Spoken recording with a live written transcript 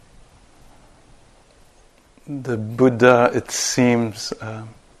the Buddha, it seems,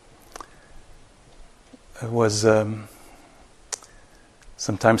 was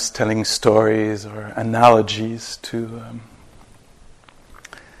sometimes telling stories or analogies to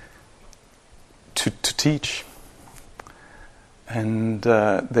teach. And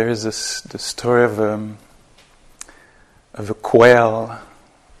there is the story of a quail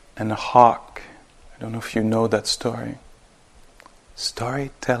and a hawk. I don't know if you know that story.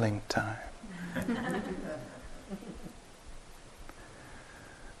 Storytelling time.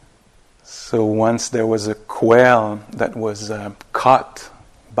 So once there was a quail that was caught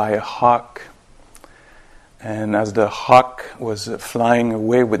by a hawk, and as the hawk was flying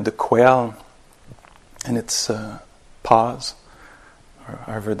away with the quail in its paws, or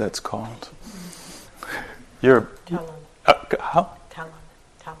however that's called. You're Talon. How? Talon.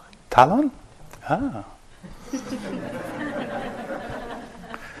 Talon? Ah.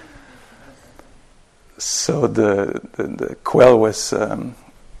 So the quail was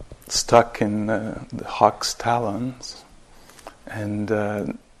stuck in the hawk's talons, and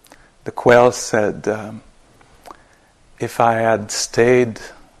the quail said, if I had stayed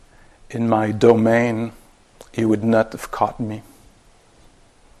in my domain, you would not have caught me.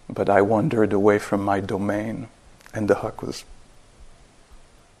 But I wandered away from my domain. And the hawk was,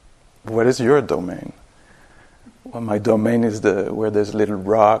 what is your domain? Well, my domain is where there's little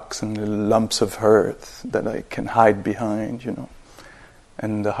rocks and little lumps of earth that I can hide behind,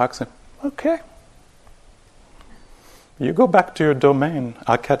 And the hawk said, okay. You go back to your domain.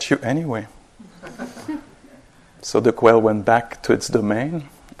 I'll catch you anyway. So the quail went back to its domain,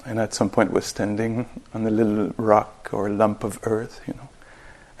 and at some point was standing on a little rock or lump of earth,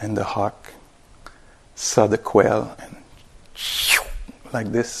 And the hawk saw the quail and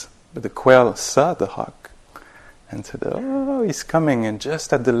like this. But the quail saw the hawk and said, oh, he's coming. And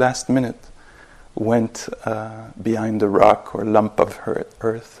just at the last minute went behind the rock or lump of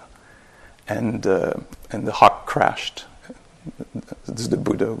earth, and the hawk crashed. This is the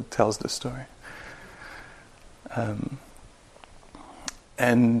Buddha who tells the story.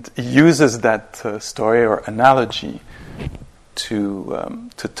 And he uses that story or analogy to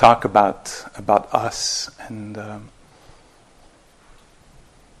talk about us and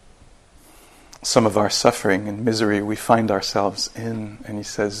some of our suffering and misery we find ourselves in. And he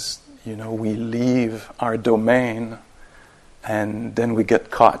says, we leave our domain and then we get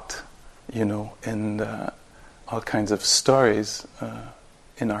caught, in all kinds of stories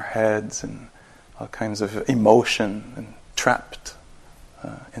in our heads and all kinds of emotion, and trapped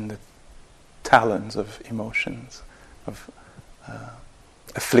in the talons of emotions, of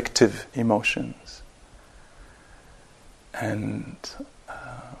afflictive emotions, and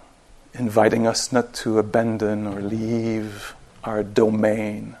inviting us not to abandon or leave our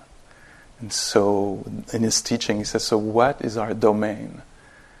domain. And so in his teaching he says, so what is our domain?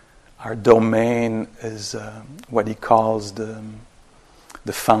 Our domain is what he calls the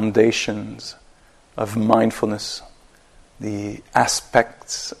foundations of mindfulness, the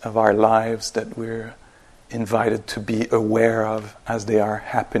aspects of our lives that we're invited to be aware of as they are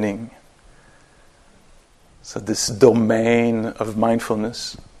happening. So this domain of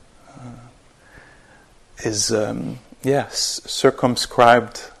mindfulness is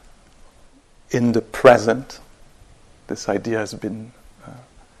circumscribed in the present. This idea has been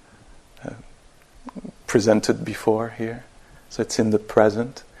presented before here. So it's in the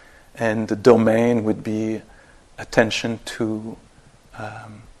present. And the domain would be attention to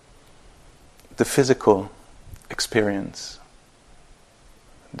the physical experience.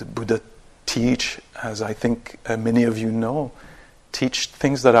 The Buddha as I think many of you know, teach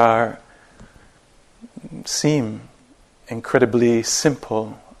things that seem incredibly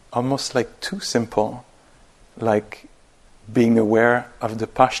simple, almost like too simple, like being aware of the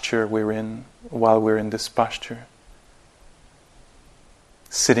posture we're in while we're in this posture.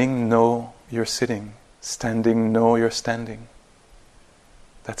 Sitting, know you're sitting. Standing, know you're standing.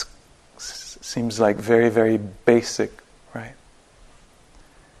 That seems like very, very basic, right?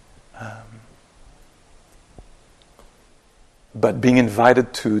 But being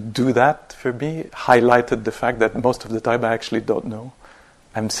invited to do that, for me, highlighted the fact that most of the time I actually don't know.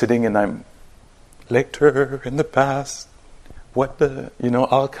 I'm sitting and I'm later, in the past,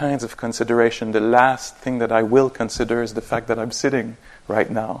 all kinds of consideration. The last thing that I will consider is the fact that I'm sitting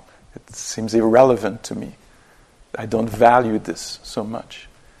right now. It seems irrelevant to me. I don't value this so much.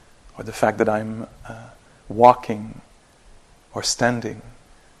 Or the fact that I'm walking or standing.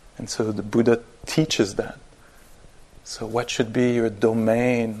 And so the Buddha teaches that. So what should be your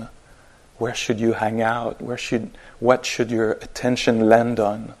domain? Where should you hang out? What should your attention land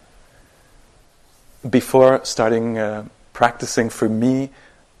on? before starting practicing, for me,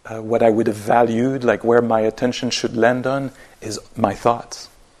 what I would have valued, like where my attention should land on, is my thoughts.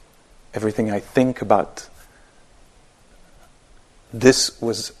 Everything I think about. This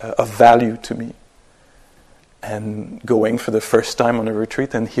was of value to me. And going for the first time on a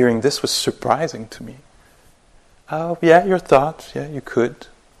retreat and hearing this was surprising to me. Oh, yeah, your thoughts, yeah, you could.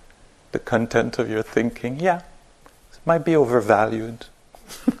 The content of your thinking, yeah, it might be overvalued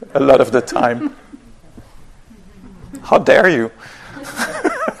a lot of the time. How dare you?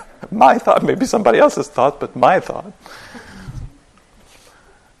 My thought, maybe somebody else's thought, but my thought.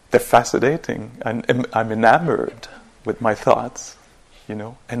 They're fascinating. I'm enamored with my thoughts,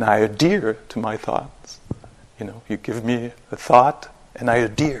 and I adhere to my thoughts. You give me a thought, and I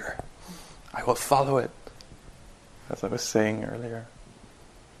adhere. I will follow it, as I was saying earlier.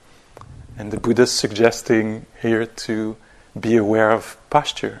 And the Buddha's suggesting here to be aware of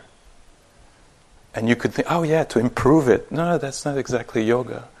posture. And you could think, oh yeah, to improve it. No, that's not exactly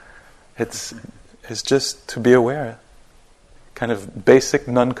yoga. It's just to be aware. Kind of basic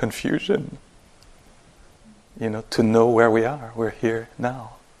non-confusion. To know where we are. We're here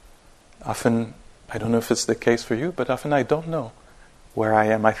now. Often, I don't know if it's the case for you, but often I don't know where I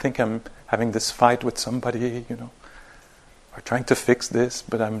am. I think I'm having this fight with somebody, or trying to fix this,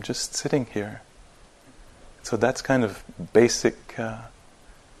 but I'm just sitting here. So that's kind of basic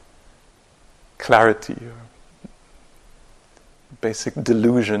clarity or basic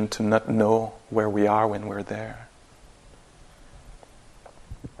delusion to not know where we are when we're there.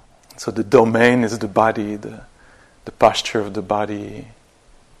 So the domain is the body, the posture of the body,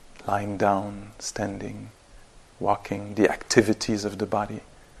 lying down, standing, walking, the activities of the body,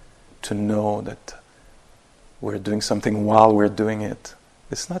 to know that we're doing something while we're doing it.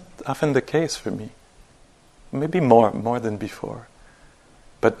 It's not often the case for me. Maybe more than before.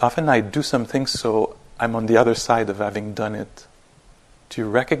 But often I do something so I'm on the other side of having done it. Do you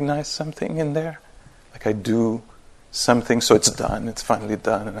recognize something in there? Like I do something so it's done, it's finally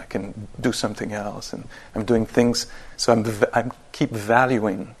done, and I can do something else. And I'm doing things, so I'm keep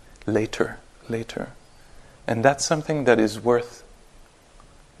valuing later. And that's something that is worth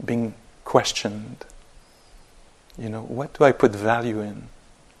being questioned. What do I put value in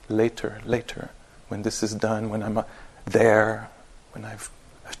later, when this is done, when I'm there, when I've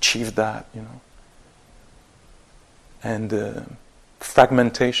achieved that, And the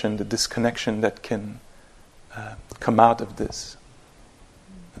fragmentation, the disconnection that can come out of this,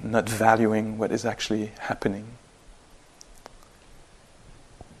 not valuing what is actually happening.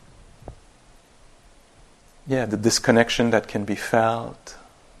 Yeah, the disconnection that can be felt,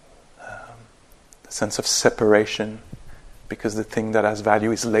 the sense of separation, because the thing that has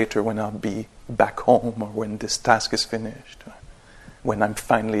value is later when I'll be back home or when this task is finished, or when I'm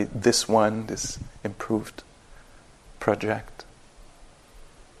finally this improved project.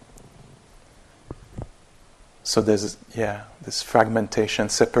 So there's, this fragmentation,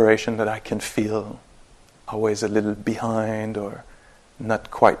 separation that I can feel always a little behind or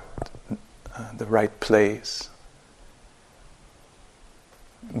not quite the right place.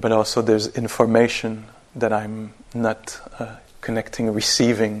 But also there's information that I'm not connecting,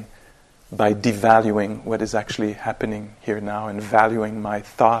 receiving by devaluing what is actually happening here now and valuing my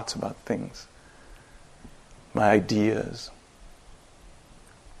thoughts about things, my ideas.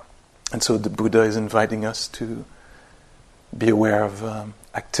 And so the Buddha is inviting us to be aware of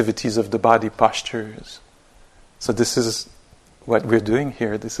activities of the body, postures. So this is what we're doing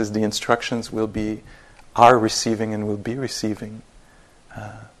here. This is the instructions are receiving and will be receiving.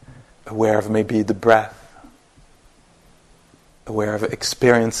 Aware of maybe the breath. Aware of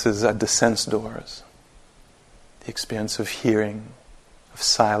experiences at the sense doors. The experience of hearing, of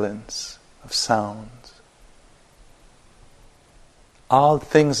silence, of sounds. All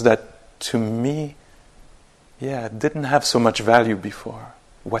things that to me, didn't have so much value before.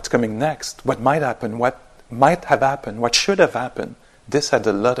 What's coming next? What might happen? What might have happened? What should have happened? This had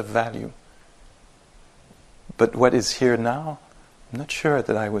a lot of value. But what is here now, I'm not sure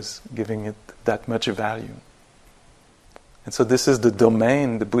that I was giving it that much value. And so this is the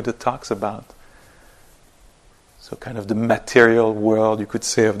domain the Buddha talks about. So kind of the material world, you could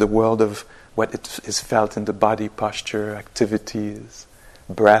say, of the world of what is felt in the body, posture, activities,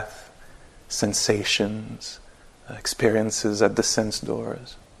 breath, sensations, experiences at the sense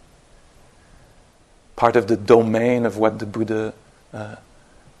doors. Part of the domain of what the Buddha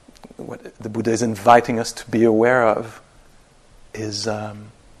is inviting us to be aware of is the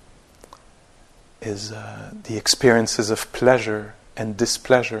experiences of pleasure and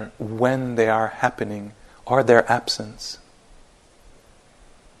displeasure when they are happening or their absence.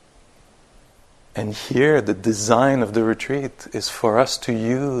 And here, the design of the retreat is for us to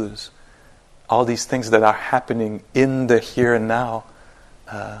use all these things that are happening in the here and now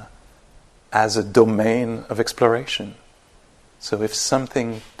as a domain of exploration. So if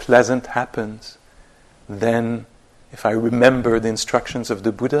something pleasant happens, then if I remember the instructions of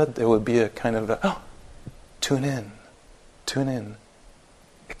the Buddha, there will be a kind of tune in.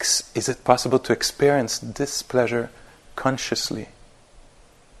 Is it possible to experience this pleasure consciously?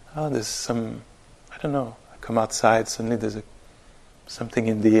 There's some, I don't know, I come outside, suddenly there's something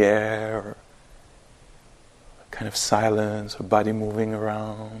in the air, or a kind of silence, or body moving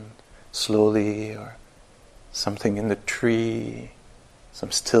around slowly, or something in the tree,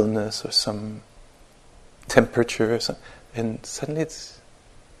 some stillness, or some temperature, and suddenly it's,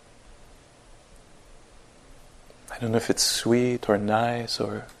 I don't know if it's sweet or nice,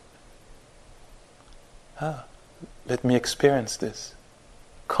 or let me experience this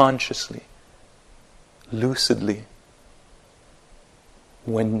consciously, lucidly.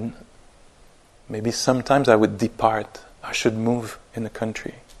 When maybe sometimes I would depart, I should move in the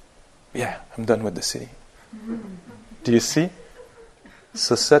country. Yeah, I'm done with the city. Do you see?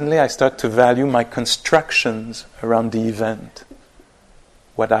 So suddenly I start to value my constructions around the event,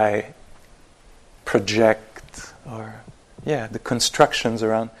 what I project, or the constructions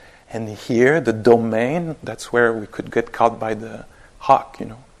around. And here, the domain, that's where we could get caught by the hawk,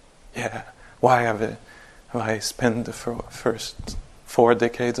 why have I spent the first 4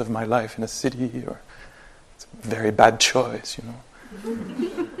 decades of my life in a city, or it's a very bad choice,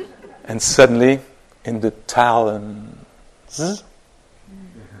 And suddenly, in the talons,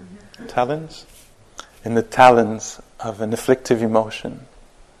 in the talons of an afflictive emotion,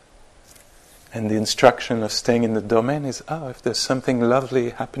 and the instruction of staying in the domain is, if there's something lovely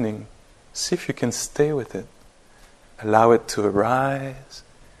happening, see if you can stay with it. Allow it to arise,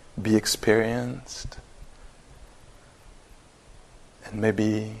 be experienced, and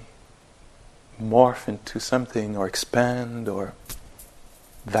maybe morph into something, or expand, or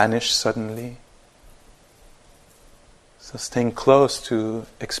vanish suddenly. So staying close to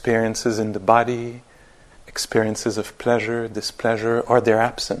experiences in the body, experiences of pleasure, displeasure, or their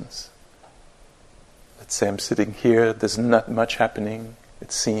absence. Let's say I'm sitting here, there's not much happening,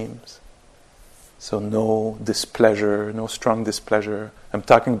 it seems. So no displeasure, no strong displeasure. I'm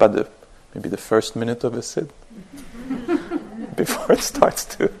talking about maybe the first minute of a sit, before it starts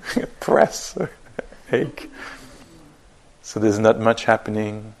to press or ache. So there's not much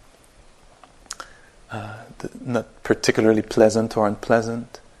happening, not particularly pleasant or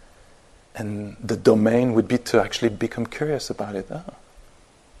unpleasant. And the domain would be to actually become curious about it.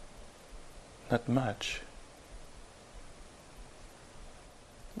 Not much.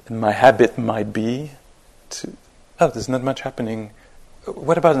 And my habit might be to, there's not much happening.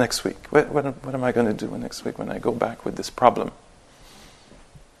 What about next week? What am I going to do next week when I go back with this problem?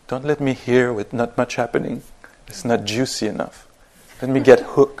 Don't let me hear with not much happening. It's not juicy enough. Let me get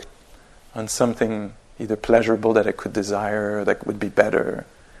hooked on something either pleasurable that I could desire, or that would be better,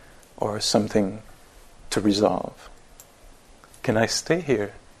 or something to resolve. Can I stay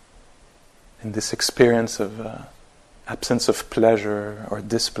here in this experience of absence of pleasure or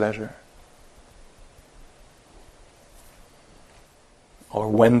displeasure? Or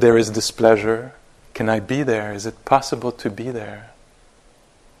when there is displeasure, can I be there? Is it possible to be there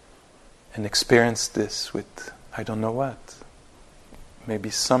and experience this with, I don't know what, maybe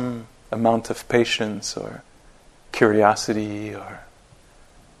some amount of patience or curiosity or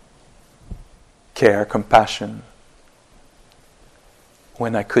care, compassion,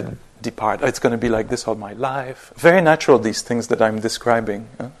 when I could depart. It's going to be like this all my life. Very natural, these things that I'm describing.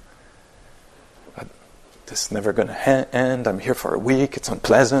 This is never going to end. I'm here for a week. It's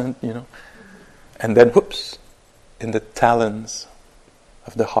unpleasant, And then, whoops, in the talons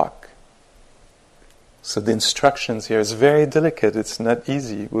of the hawk. So the instructions here is very delicate. It's not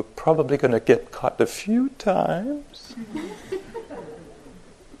easy. We're probably going to get caught a few times.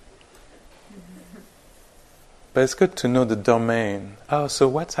 But it's good to know the domain. So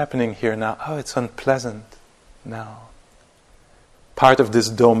what's happening here now? It's unpleasant now. Part of this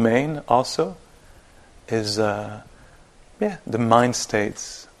domain also is the mind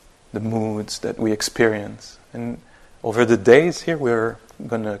states, the moods that we experience. And over the days here, we're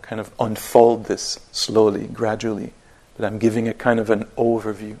going to kind of unfold this slowly, gradually. But I'm giving a kind of an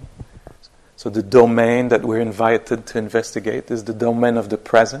overview. So the domain that we're invited to investigate is the domain of the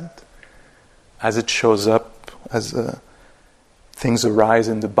present, as it shows up, as things arise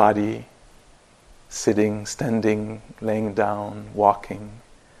in the body, sitting, standing, laying down, walking,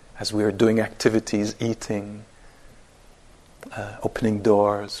 as we are doing activities, eating, opening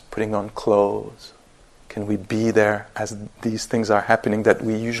doors, putting on clothes? Can we be there as these things are happening that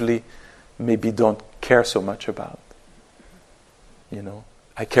we usually maybe don't care so much about? You know,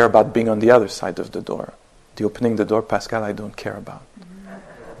 I care about being on the other side of the door. The opening the door, Pascal, I don't care about.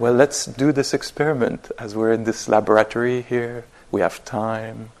 Well, let's do this experiment as we're in this laboratory here. We have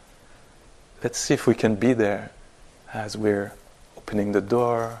time. Let's see if we can be there as we're opening the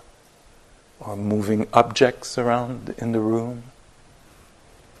door or moving objects around in the room.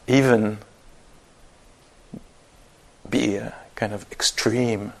 Even be kind of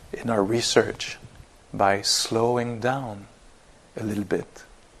extreme in our research by slowing down a little bit,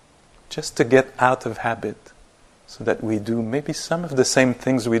 just to get out of habit, so that we do maybe some of the same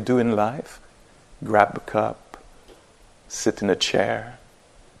things we do in life. Grab a cup, sit in a chair,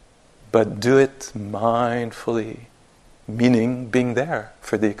 but do it mindfully, meaning being there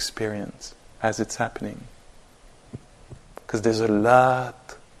for the experience as it's happening. Because there's a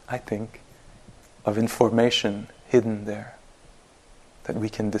lot, I think, of information hidden there that we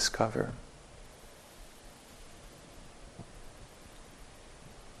can discover.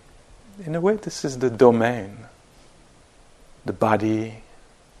 In a way, this is the domain. The body,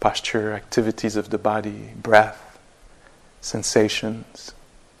 posture, activities of the body, breath, sensations,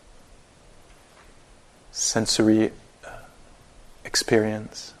 sensory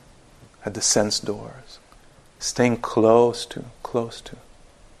experience at the sense doors. Staying close to.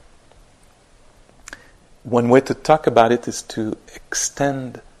 One way to talk about it is to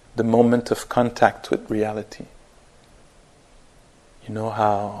extend the moment of contact with reality. You know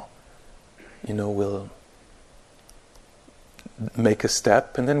how, we'll make a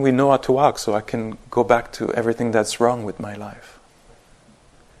step and then we know how to walk, so I can go back to everything that's wrong with my life.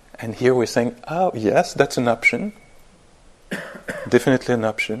 And here we're saying, oh yes, that's an option. Definitely an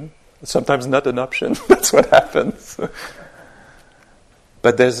option. Sometimes not an option. That's what happens.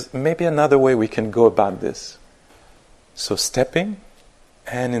 But there's maybe another way we can go about this. So stepping,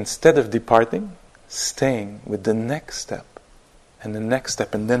 and instead of departing, staying with the next step, and the next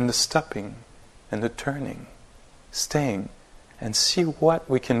step, and then the stopping, and the turning. Staying, and see what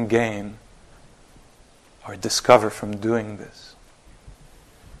we can gain or discover from doing this.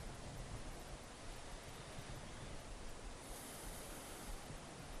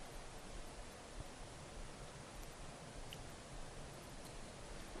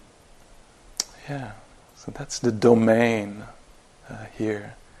 Yeah, so that's the domain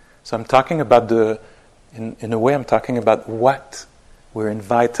here. So I'm talking about in a way I'm talking about what we're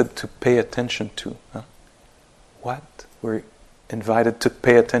invited to pay attention to. Huh? What we're invited to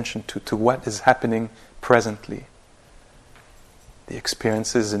pay attention to what is happening presently. The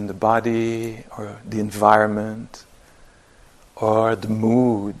experiences in the body, or the environment, or the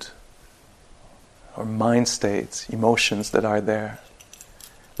mood, or mind states, emotions that are there.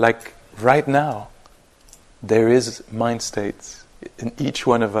 Like right now, there is mind states. In each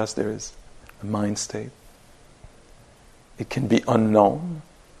one of us there is a mind state. It can be unknown,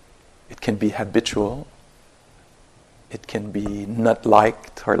 it can be habitual, it can be not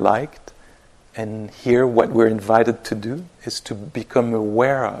liked or liked. And here what we're invited to do is to become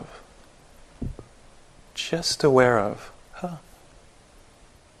aware of. Just aware of.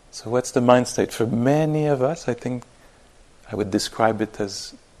 So what's the mind state? For many of us, I think I would describe it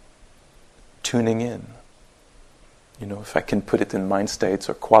as tuning in. If I can put it in mind states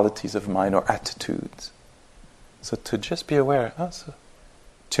or qualities of mind or attitudes. So to just be aware. So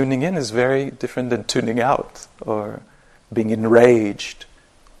tuning in is very different than tuning out or being enraged.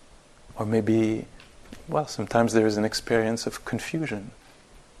 Or maybe, sometimes there is an experience of confusion.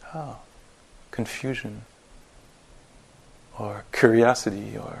 Confusion. Or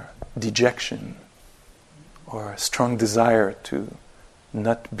curiosity or dejection. Or a strong desire to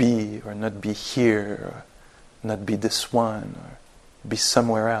not be here, or not be this one, or be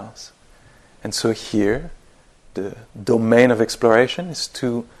somewhere else. And so here, the domain of exploration is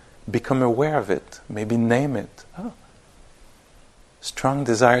to become aware of it, maybe name it. Strong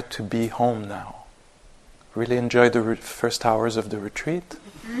desire to be home now. Really enjoy the first hours of the retreat.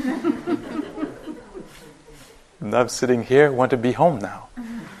 And I'm sitting here, want to be home now.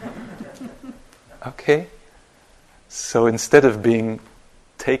 Okay. So instead of being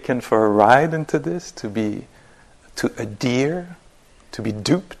taken for a ride into this, to adhere, to be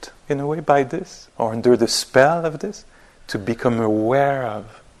duped in a way by this, or under the spell of this, to become aware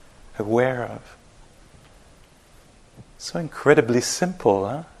of. So incredibly simple,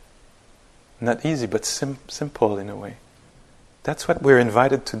 huh? Not easy, but simple in a way. That's what we're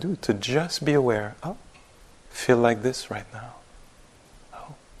invited to do, to just be aware. Feel like this right now.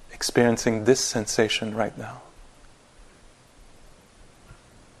 Experiencing this sensation right now.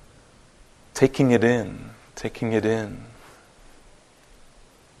 taking it in, taking it in.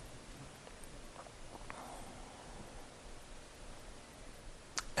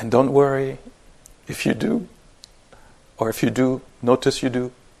 And don't worry if you do, or if you do, notice you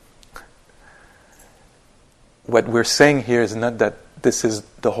do. What we're saying here is not that this is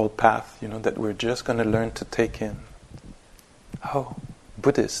the whole path, that we're just going to learn to take in. Oh,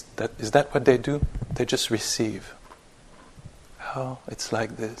 Buddhists, is that what they do? They just receive. Oh, it's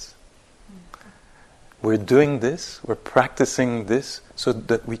like this. We're doing this, we're practicing this so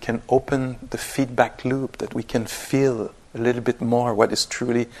that we can open the feedback loop, that we can feel a little bit more what is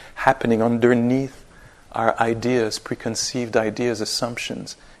truly happening underneath our ideas, preconceived ideas,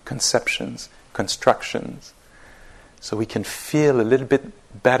 assumptions, conceptions, constructions. So we can feel a little bit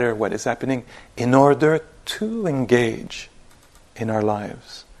better what is happening in order to engage in our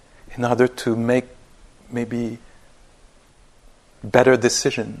lives, in order to make maybe better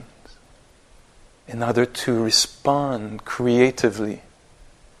decisions, in order to respond creatively.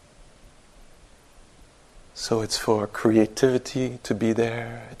 So it's for creativity to be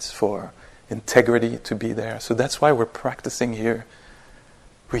there, it's for integrity to be there. So that's why we're practicing here,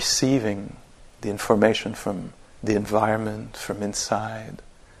 receiving the information from the environment, from inside,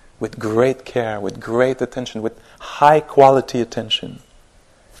 with great care, with great attention, with high quality attention,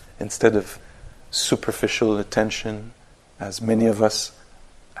 instead of superficial attention, as many of us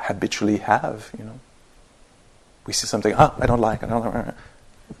habitually have. We see something, I don't like.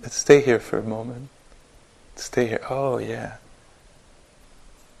 Let's stay here for a moment. Stay here. Oh yeah.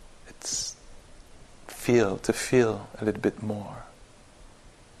 It's to feel a little bit more.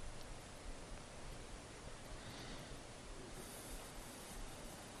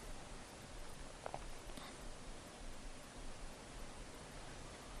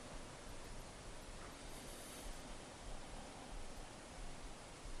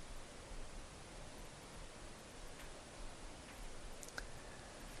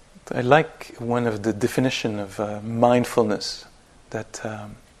 I like one of the definition of mindfulness that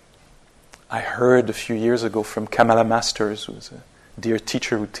I heard a few years ago from Kamala Masters, who is a dear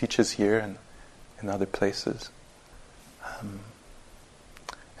teacher who teaches here and in other places.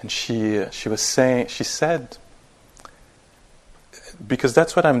 And she said, because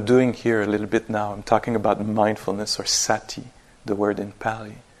that's what I'm doing here a little bit now. I'm talking about mindfulness, or sati, the word in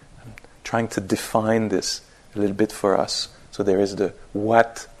Pali. I'm trying to define this a little bit for us. So there is the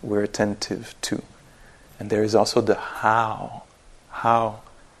what we're attentive to. And there is also the how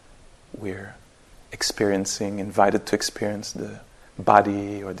we're experiencing, invited to experience the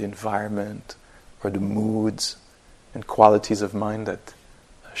body or the environment or the moods and qualities of mind that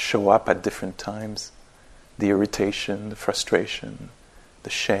show up at different times. The irritation, the frustration, the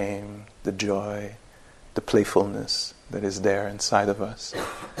shame, the joy, the playfulness that is there inside of us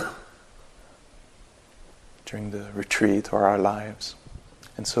during the retreat or our lives.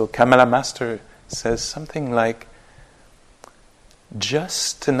 And so Kamala Master says something like,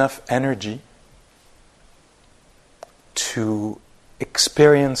 just enough energy to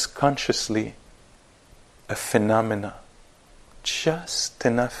experience consciously a phenomena. Just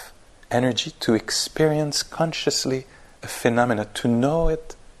enough energy to experience consciously a phenomena, to know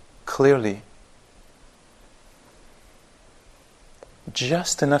it clearly.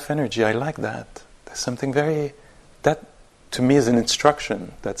 Just enough energy, I like that. There's something that to me is an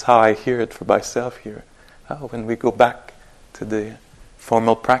instruction. That's how I hear it for myself here. When we go back to the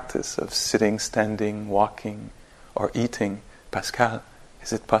formal practice of sitting, standing, walking, or eating, Pascal,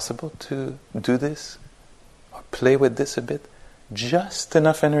 is it possible to do this? Or play with this a bit? Just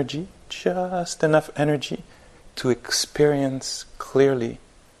enough energy to experience clearly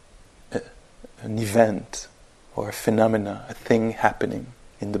an event or a phenomena, a thing happening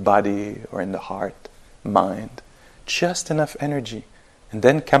in the body or in the heart, mind. Just enough energy. And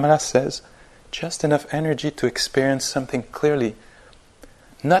then Kamala says, just enough energy to experience something clearly.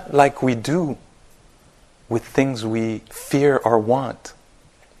 Not like we do with things we fear or want.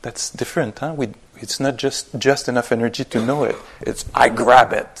 That's different, huh? It's not just enough energy to know it. It's, I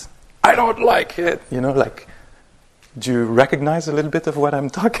grab it. I don't like it. Do you recognize a little bit of what I'm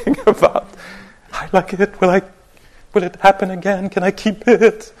talking about? I like it. Will it happen again? Can I keep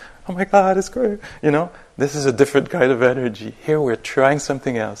it? Oh my God, it's great. This is a different kind of energy. Here we're trying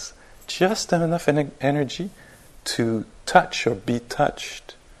something else. Just enough energy to touch or be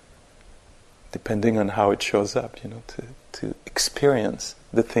touched, depending on how it shows up, to experience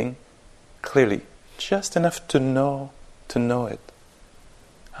the thing clearly. Just enough to know it.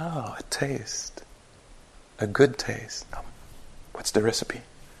 Oh, a taste. A good taste. What's the recipe?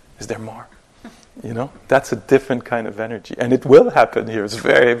 Is there more? That's a different kind of energy. And it will happen here. It's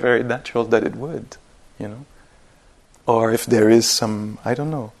very, very natural that it would, Or if there is some, I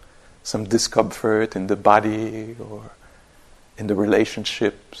don't know, some discomfort in the body or in the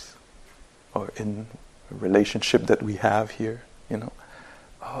relationships or in a relationship that we have here,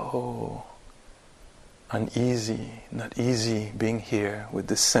 Oh, uneasy, not easy being here with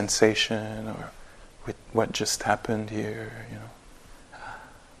this sensation or with what just happened here,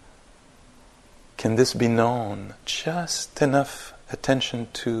 Can this be known? Just enough attention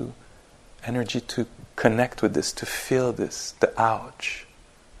to energy to connect with this, to feel this, the ouch,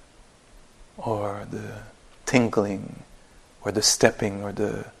 or the tingling, or the stepping, or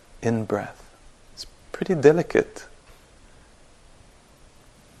the in-breath. It's pretty delicate.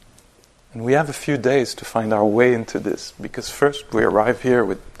 And we have a few days to find our way into this, because first we arrive here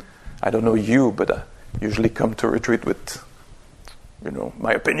with, I don't know you, but I usually come to retreat with,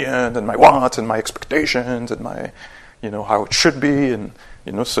 my opinion and my wants and my expectations and my, how it should be, and,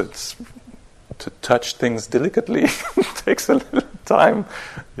 so it's, to touch things delicately takes a little time.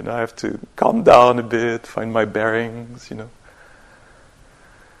 I have to calm down a bit, find my bearings, And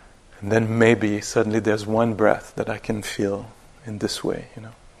then maybe suddenly there's one breath that I can feel in this way,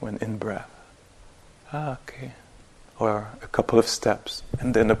 when in breath. Okay. Or a couple of steps,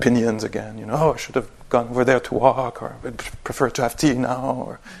 and then opinions again, I should have gone over there to walk, or I'd prefer to have tea now,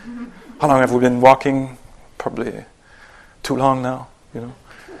 or how long have we been walking? Probably too long now,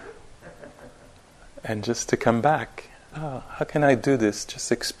 And just to come back, how can I do this?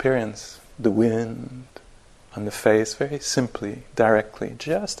 Just experience the wind on the face very simply, directly.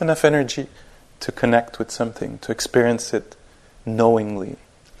 Just enough energy to connect with something, to experience it knowingly,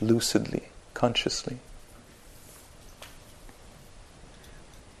 lucidly, consciously.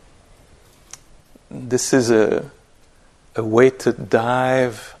 This is a way to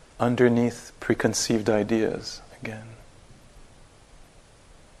dive underneath preconceived ideas again.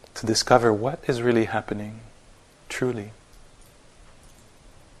 To discover what is really happening, truly.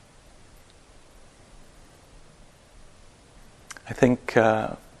 I think,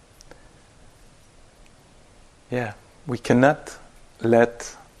 we cannot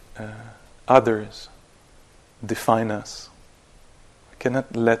let others define us. We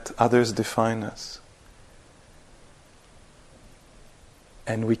cannot let others define us.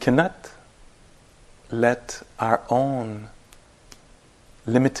 And we cannot let our own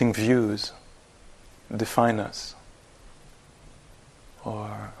limiting views define us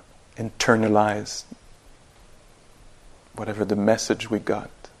or internalize whatever the message we got,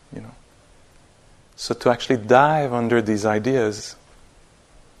 So to actually dive under these ideas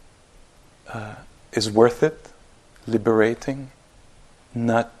is worth it, liberating,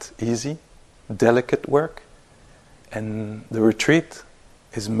 not easy, delicate work, and the retreat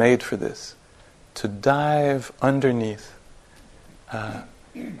is made for this, to dive underneath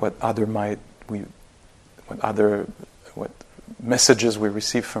what messages we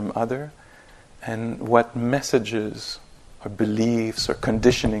receive from other, and what messages or beliefs or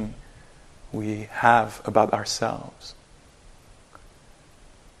conditioning we have about ourselves.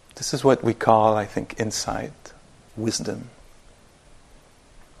 This is what we call, I think, insight, wisdom.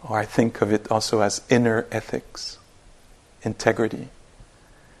 Or I think of it also as inner ethics, integrity.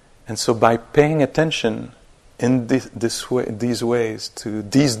 And so by paying attention in these ways to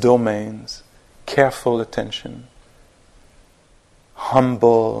these domains, careful attention,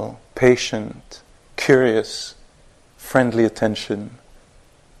 humble, patient, curious, friendly attention,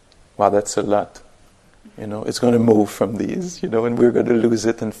 wow, that's a lot. It's going to move from these, and we're going to lose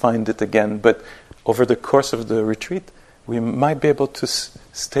it and find it again. But over the course of the retreat, we might be able to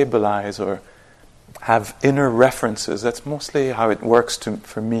stabilize or have inner references. That's mostly how it works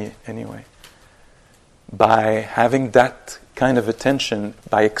for me, anyway. By having that kind of attention,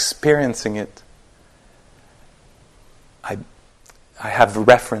 by experiencing it, I have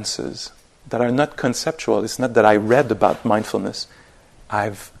references that are not conceptual. It's not that I read about mindfulness.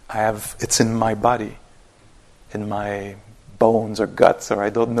 It's in my body, in my bones or guts, or I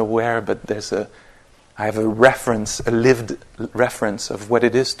don't know where, but I have a reference, a lived reference of what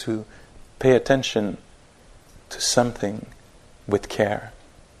it is to pay attention to something with care.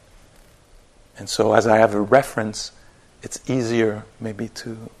 And so as I have a reference, it's easier maybe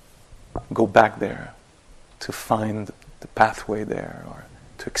to go back there, to find the pathway there, or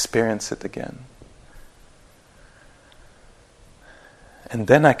to experience it again. And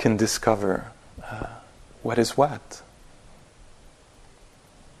then I can discover what is what.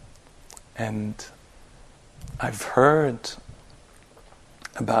 And I've heard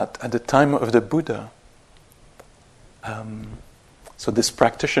about, at the time of the Buddha, So this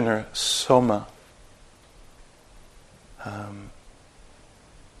practitioner, Soma,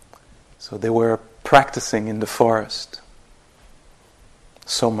 so they were practicing in the forest.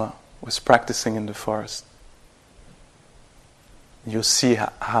 Soma was practicing in the forest. You see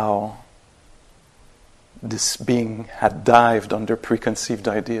how this being had dived under preconceived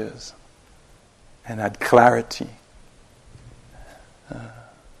ideas and had clarity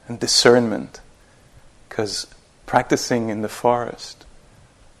and discernment, because practicing in the forest,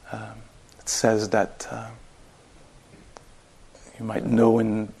 it says that you might know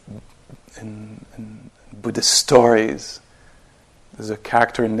in Buddhist stories, there's a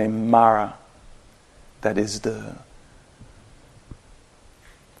character named Mara that is the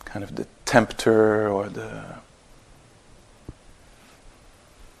kind of the tempter, or the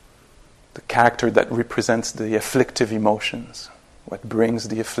character that represents the afflictive emotions, what brings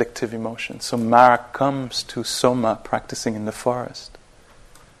the afflictive emotions. So Mara comes to Soma practicing in the forest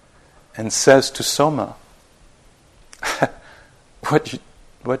and says to Soma, what do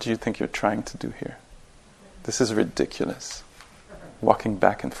you think you're trying to do here? This is ridiculous. Walking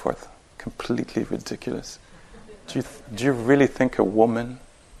back and forth, completely ridiculous. Do you really think a woman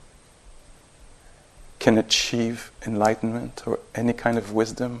can achieve enlightenment or any kind of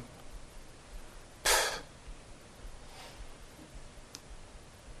wisdom?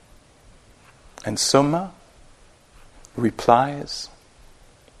 And Soma replies,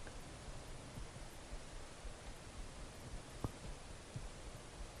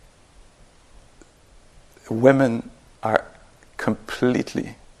 women are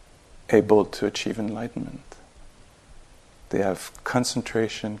completely able to achieve enlightenment. They have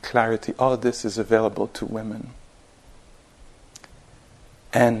concentration, clarity, all of this is available to women.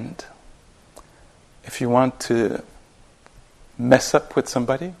 And if you want to mess up with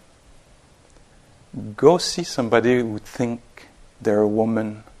somebody, go see somebody who think they're a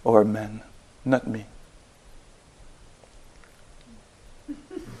woman or a man, not me.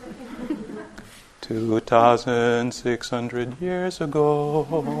 2,600 years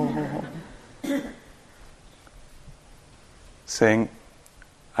ago, saying,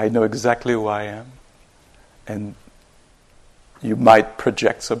 I know exactly who I am, and you might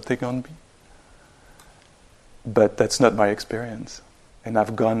project something on me, but that's not my experience. And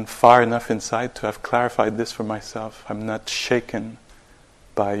I've gone far enough inside to have clarified this for myself. I'm not shaken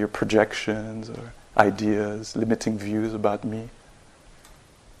by your projections or ideas, limiting views about me.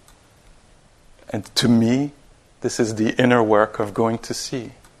 And to me, this is the inner work of going to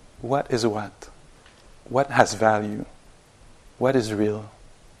see what is what has value, what is real.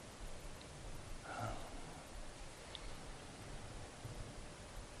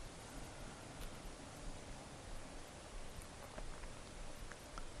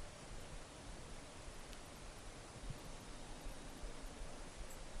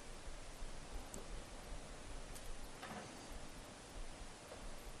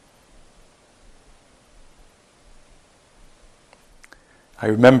 I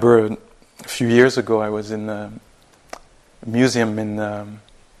remember a few years ago I was in a museum in the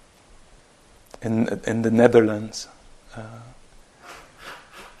Netherlands,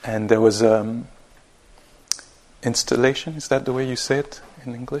 and there was installation. Is that the way you say it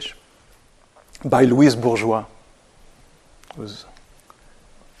in English? By Louise Bourgeois, who was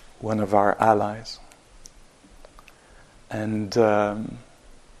one of our allies, and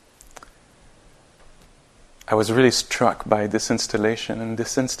I was really struck by this installation, and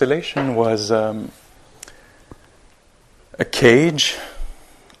this installation was a cage,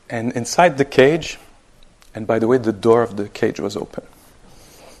 and inside the cage, and by the way, the door of the cage was open.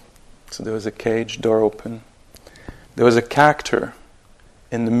 So there was a cage, door open. There was a character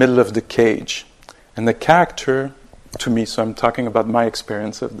in the middle of the cage, and the character, to me, so I'm talking about my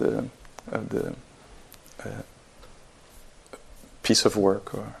experience of the piece of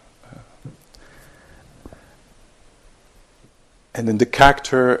work, and then the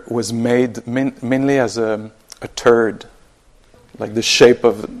character was made mainly as a turd, like the shape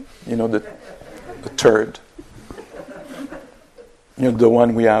of, the turd. The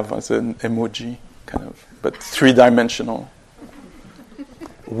one we have as an emoji, kind of, but three-dimensional,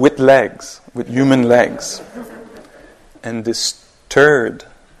 with legs, with human legs. And this turd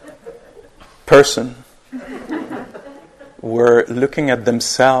person were looking at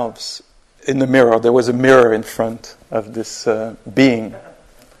themselves in the mirror. There was a mirror in front of this being.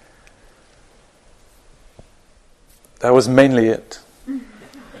 That was mainly it.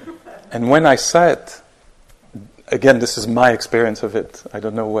 And when I saw it, again, this is my experience of it. I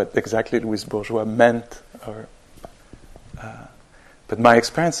don't know what exactly Louise Bourgeois meant, but my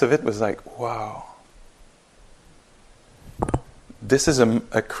experience of it was like, wow. this is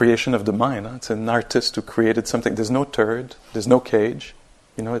a creation of the mind. Huh? It's an artist who created something. There's no turd. There's no cage.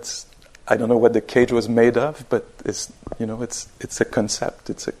 I don't know what the cage was made of, but it's a concept.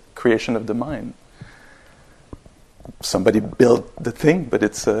 It's a creation of the mind. Somebody built the thing, but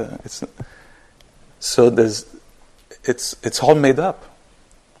it's all made up.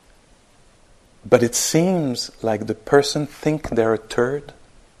 But it seems like the person think they're a turd,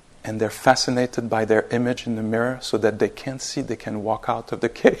 and they're fascinated by their image in the mirror, so that they can't see they can walk out of the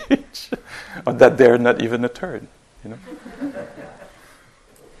cage, or that they're not even a turd.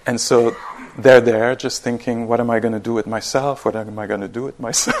 And so they're there just thinking, what am I going to do with myself? What am I going to do with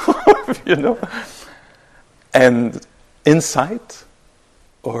myself? And insight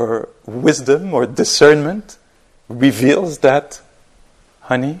or wisdom or discernment reveals that,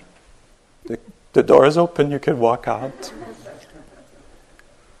 honey, the door is open, you can walk out.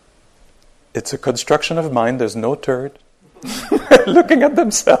 It's a construction of mind, there's no turd. Looking at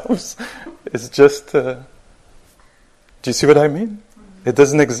themselves. It's just... do you see what I mean? It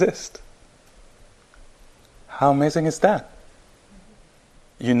doesn't exist. How amazing is that?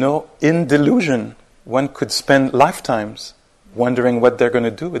 In delusion, one could spend lifetimes wondering what they're going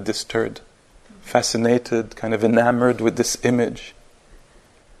to do with this turd. Fascinated, kind of enamored with this image.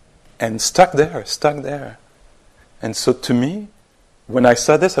 And stuck there. And so to me, when I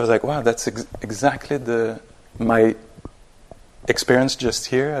saw this, I was like, wow, that's exactly my experience just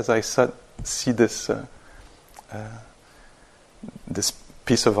here as I see this this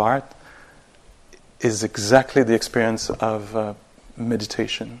piece of art is exactly the experience of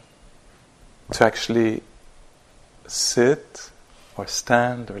meditation. To actually sit or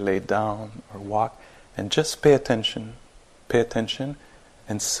stand or lay down or walk and just pay attention,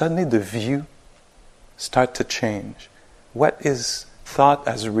 and suddenly the view start to change. What is thought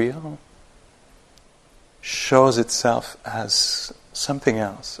as real shows itself as something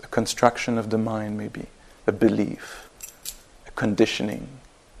else, a construction of the mind maybe, a belief, a conditioning.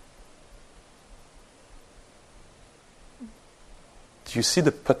 Do you see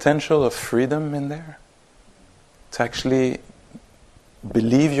the potential of freedom in there? To actually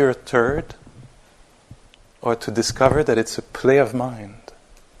believe you're a turd, or to discover that it's a play of mind.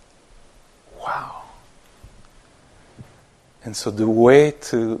 Wow. And so the way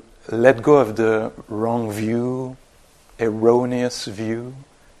to let go of the wrong view, erroneous view,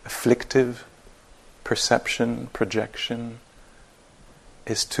 afflictive perception, projection,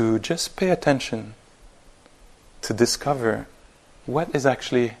 is to just pay attention to discover what is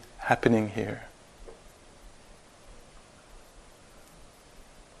actually happening here.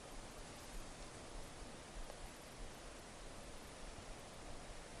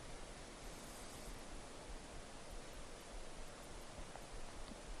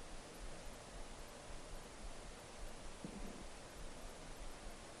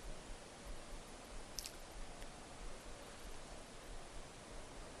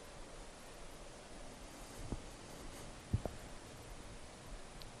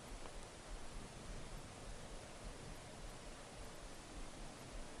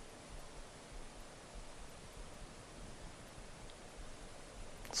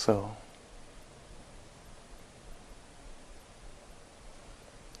 So,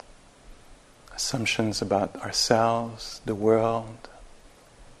 assumptions about ourselves, the world.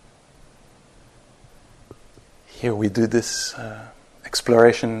 Here we do this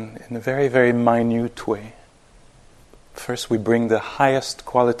exploration in a very, very minute way. First we bring the highest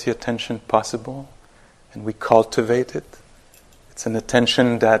quality attention possible and we cultivate it. It's an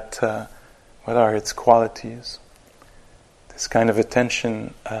attention that, what are its qualities? This kind of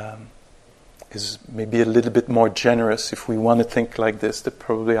attention is maybe a little bit more generous if we want to think like this. There are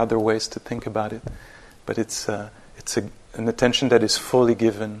probably other ways to think about it. But it's an attention that is fully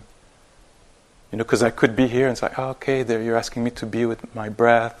given. Because I could be here and say, okay, there you're asking me to be with my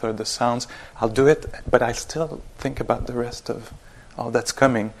breath or the sounds. I'll do it, but I still think about the rest of all that's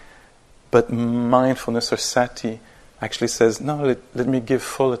coming. But mindfulness or sati actually says, no, let me give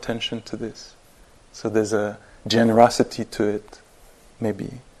full attention to this. So there's a generosity to it,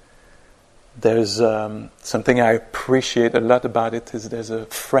 maybe. There's something I appreciate a lot about it is there's a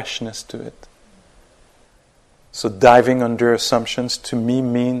freshness to it. So diving under assumptions to me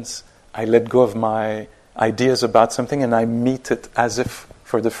means I let go of my ideas about something and I meet it as if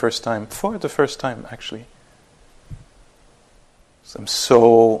for the first time actually. So I'm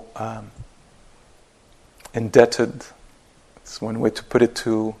so indebted, it's one way to put it,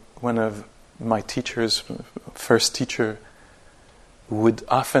 to one of my teachers, first teacher, would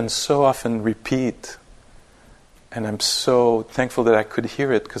so often repeat, and I'm so thankful that I could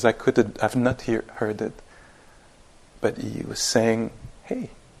hear it, because I could have not heard it. But he was saying, hey,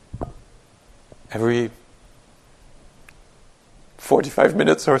 every 45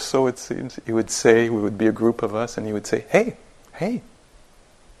 minutes or so, it seems, he would say, we would be a group of us, and he would say, hey,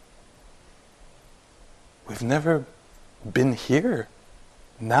 we've never been here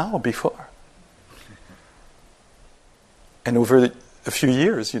now before. And over a few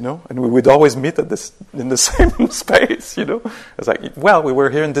years, and we would always meet in the same space, It's like, well, we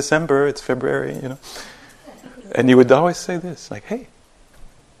were here in December, it's February, And he would always say this, like, hey,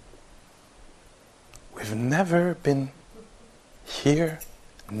 we've never been here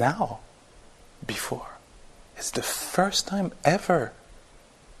now before. It's the first time ever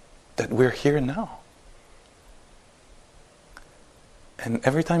that we're here now. And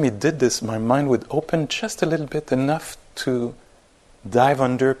every time he did this, my mind would open just a little bit, enough to dive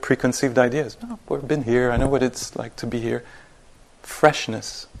under preconceived ideas. No, we've been here, I know what it's like to be here.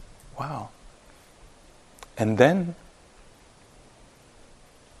 Freshness. Wow. And then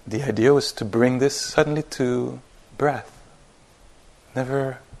the idea was to bring this suddenly to breath.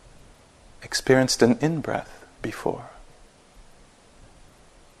 Never experienced an in-breath before.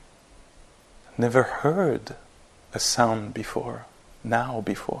 Never heard a sound before, now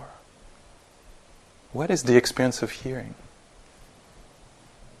before. What is the experience of hearing?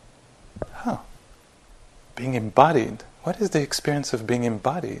 Being embodied. What is the experience of being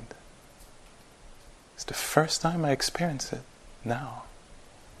embodied? It's the first time I experience it now.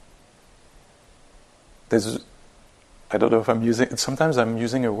 I don't know if I'm using... Sometimes I'm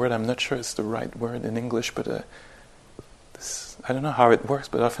using a word, I'm not sure it's the right word in English, but I don't know how it works,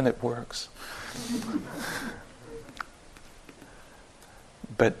 but often it works.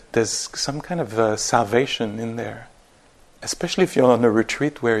 But there's some kind of salvation in there. Especially if you're on a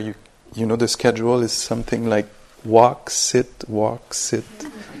retreat where you the schedule is something like walk, sit,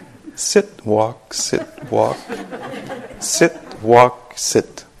 sit, walk, sit, walk, sit, walk,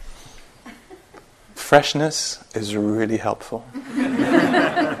 sit. Freshness is really helpful.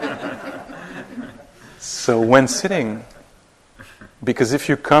 So when sitting, because if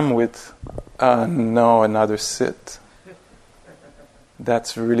you come with, no, another sit,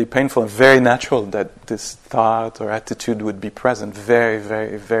 that's really painful and very natural that this thought or attitude would be present. Very,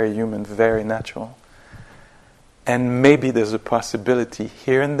 very, very human, very natural. And maybe there's a possibility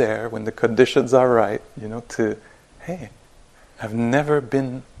here and there, when the conditions are right, to, hey, I've never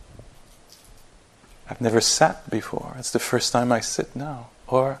sat before. It's the first time I sit now.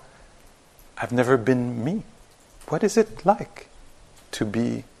 Or, I've never been me. What is it like to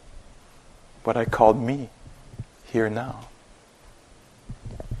be what I call me here now?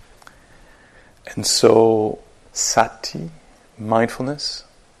 And so, sati, mindfulness,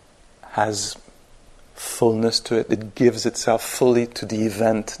 has fullness to it. It gives itself fully to the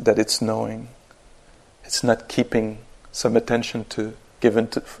event that it's knowing. It's not keeping some attention to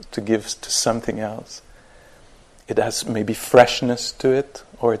give to something else. It has maybe freshness to it,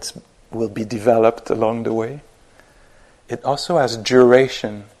 or it will be developed along the way. It also has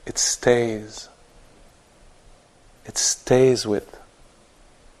duration. It stays. It stays with.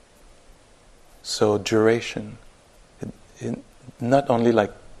 So duration, it not only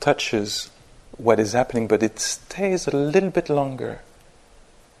like touches what is happening, but it stays a little bit longer.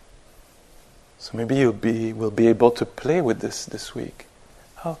 So maybe we'll be able to play with this week.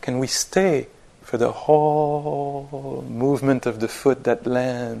 How can we stay for the whole movement of the foot that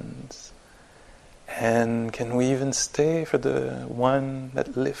lands? And can we even stay for the one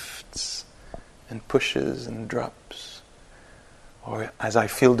that lifts and pushes and drops? Or as I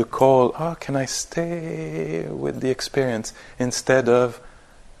feel the call, can I stay with the experience instead of,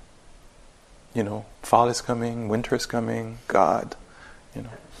 fall is coming, winter is coming, God,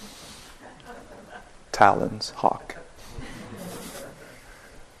 talons, hawk.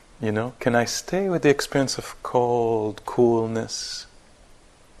 Can I stay with the experience of cold, coolness,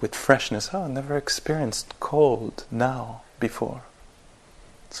 with freshness? I've never experienced cold now before.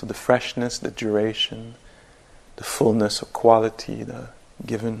 So the freshness, the duration, the fullness or quality, the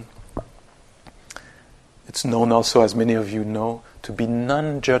given. It's known also, as many of you know, to be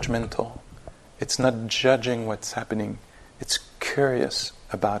non-judgmental. It's not judging what's happening. It's curious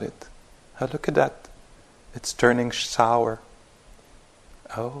about it. Look at that. It's turning sour.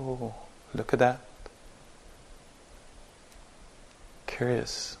 Oh, look at that.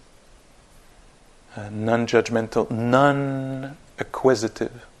 Curious. Non-judgmental,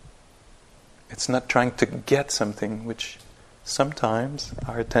 non-acquisitive. It's not trying to get something, which sometimes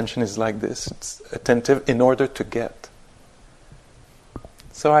our attention is like this. It's attentive in order to get.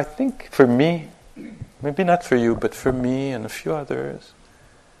 So I think for me, maybe not for you, but for me and a few others,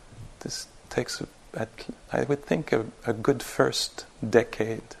 this takes I would think a good first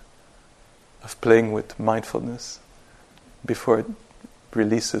decade of playing with mindfulness before it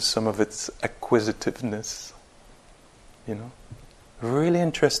releases some of its acquisitiveness. Really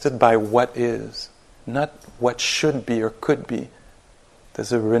interested by what is, not what should be or could be.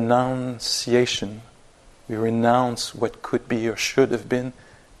 There's a renunciation. We renounce what could be or should have been,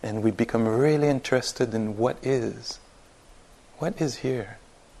 and we become really interested in what is. What is here?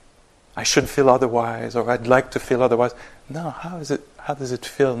 I should feel otherwise, or I'd like to feel otherwise. No, how does it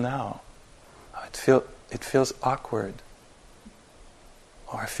feel now? It feels awkward.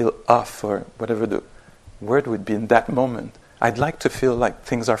 Or I feel off, or whatever the word would be in that moment. I'd like to feel like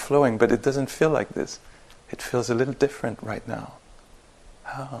things are flowing, but it doesn't feel like this. It feels a little different right now.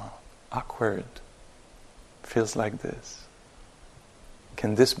 Oh, awkward. Feels like this.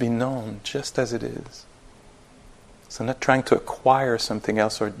 Can this be known just as it is? So not trying to acquire something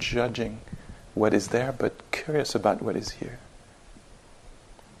else or judging what is there, but curious about what is here.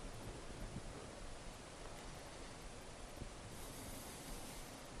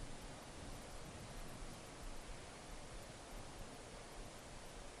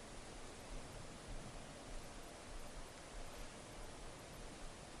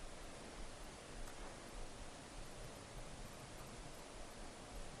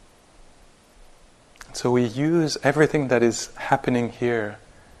 So we use everything that is happening here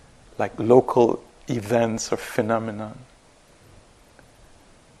like local events or phenomenon.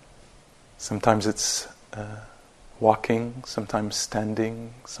 Sometimes it's walking, sometimes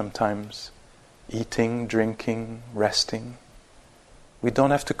standing, sometimes eating, drinking, resting. We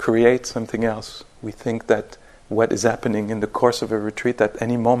don't have to create something else. We think that what is happening in the course of a retreat at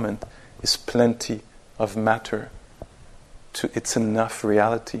any moment is plenty of matter. It's enough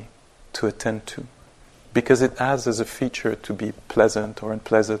reality to attend to. Because it has as a feature to be pleasant or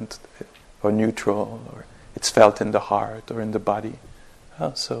unpleasant or neutral, or it's felt in the heart or in the body.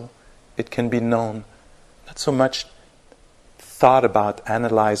 So it can be known, not so much thought about,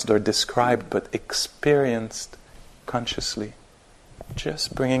 analyzed or described, but experienced consciously.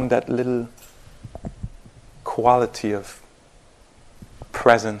 Just bringing that little quality of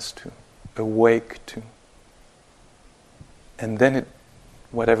presence to, awake to. And then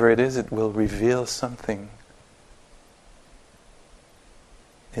whatever it is, it will reveal something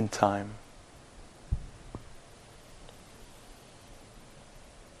in time.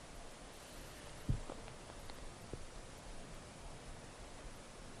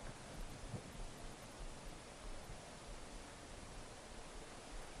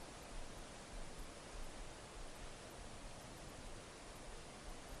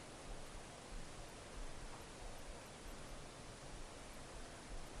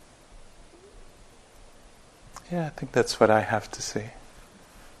 Yeah, I think that's what I have to say.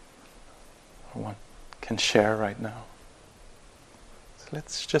 Or one can share right now. So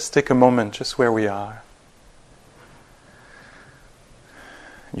let's just take a moment just where we are.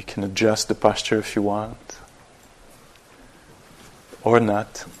 You can adjust the posture if you want. Or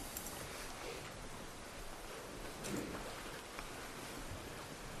not.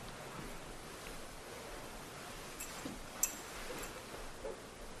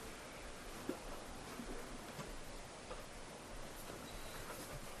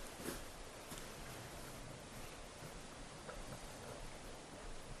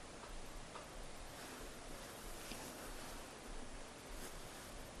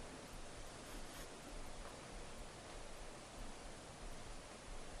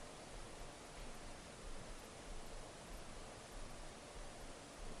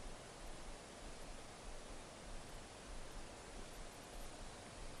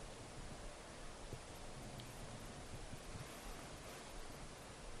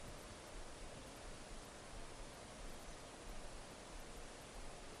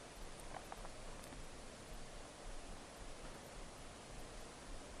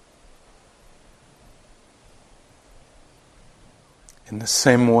 In the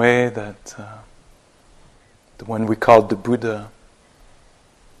same way that the one we called the Buddha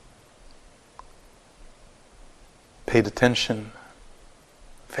paid attention,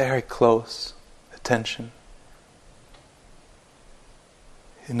 very close attention,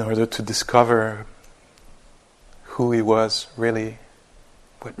 in order to discover who he was really,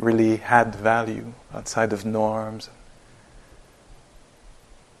 what really had value outside of norms,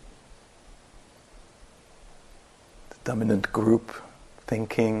 the dominant group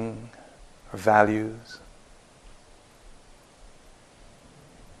thinking or values.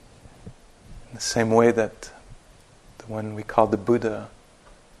 In the same way that the one we call the Buddha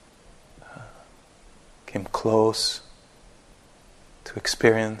came close to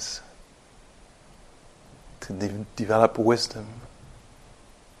experience to develop wisdom.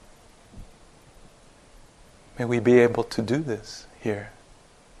 May we be able to do this here,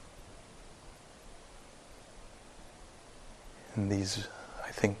 in these,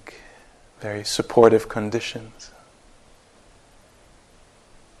 I think, very supportive conditions.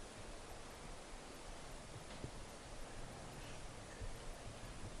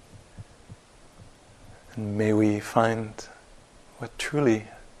 And may we find what truly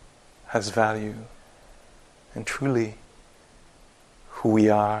has value and truly who we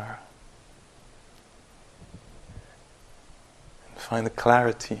are, and find the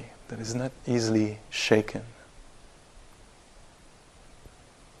clarity that is not easily shaken.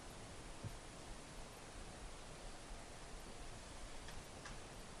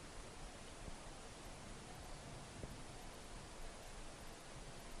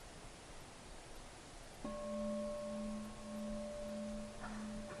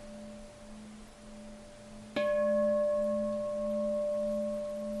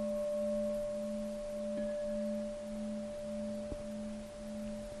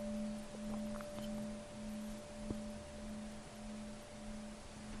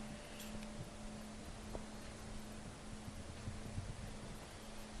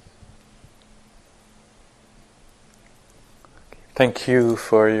 Thank you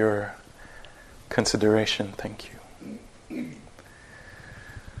for your consideration. Thank you.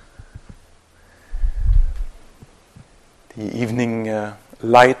 The evening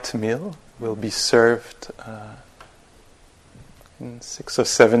light meal will be served in 6 or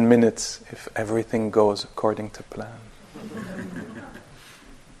 7 minutes if everything goes according to plan.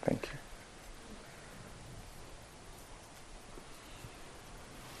 Thank you.